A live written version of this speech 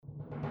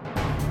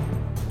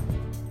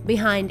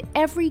Behind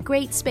every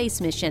great space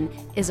mission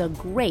is a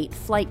great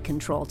flight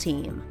control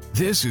team.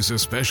 This is a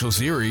special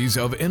series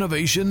of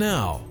Innovation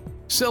Now,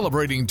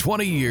 celebrating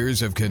 20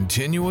 years of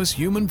continuous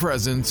human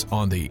presence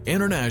on the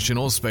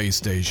International Space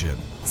Station.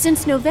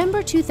 Since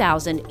November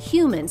 2000,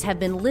 humans have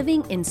been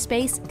living in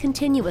space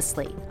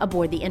continuously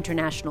aboard the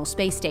International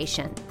Space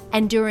Station.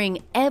 And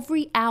during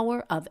every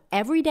hour of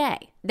every day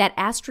that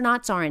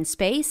astronauts are in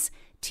space,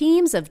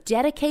 teams of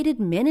dedicated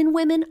men and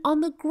women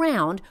on the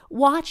ground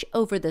watch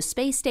over the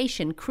space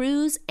station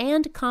crews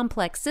and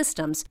complex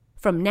systems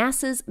from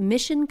NASA's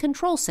Mission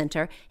Control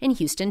Center in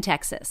Houston,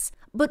 Texas.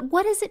 But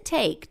what does it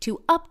take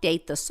to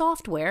update the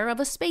software of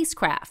a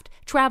spacecraft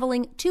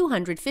traveling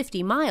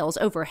 250 miles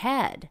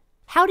overhead?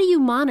 How do you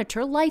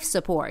monitor life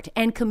support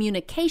and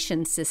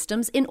communication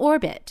systems in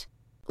orbit?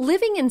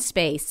 Living in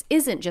space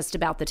isn't just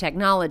about the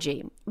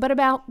technology, but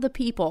about the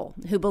people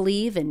who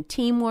believe in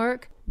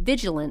teamwork,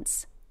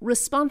 vigilance,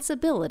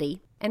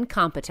 responsibility, and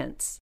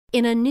competence.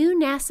 In a new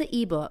NASA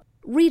ebook,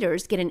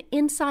 readers get an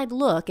inside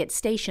look at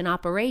station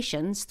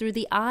operations through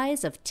the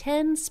eyes of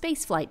 10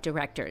 spaceflight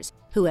directors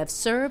who have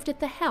served at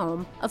the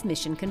helm of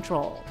mission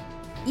control.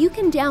 You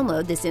can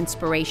download this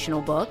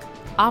inspirational book,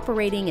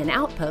 Operating an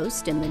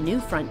Outpost in the New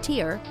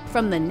Frontier,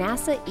 from the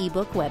NASA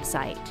ebook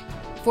website.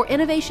 For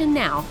Innovation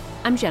Now,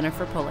 I'm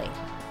Jennifer Pulley.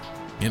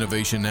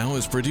 Innovation Now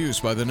is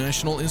produced by the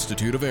National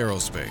Institute of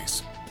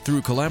Aerospace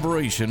through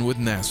collaboration with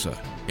NASA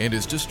and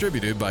is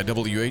distributed by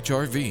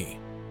WHRV.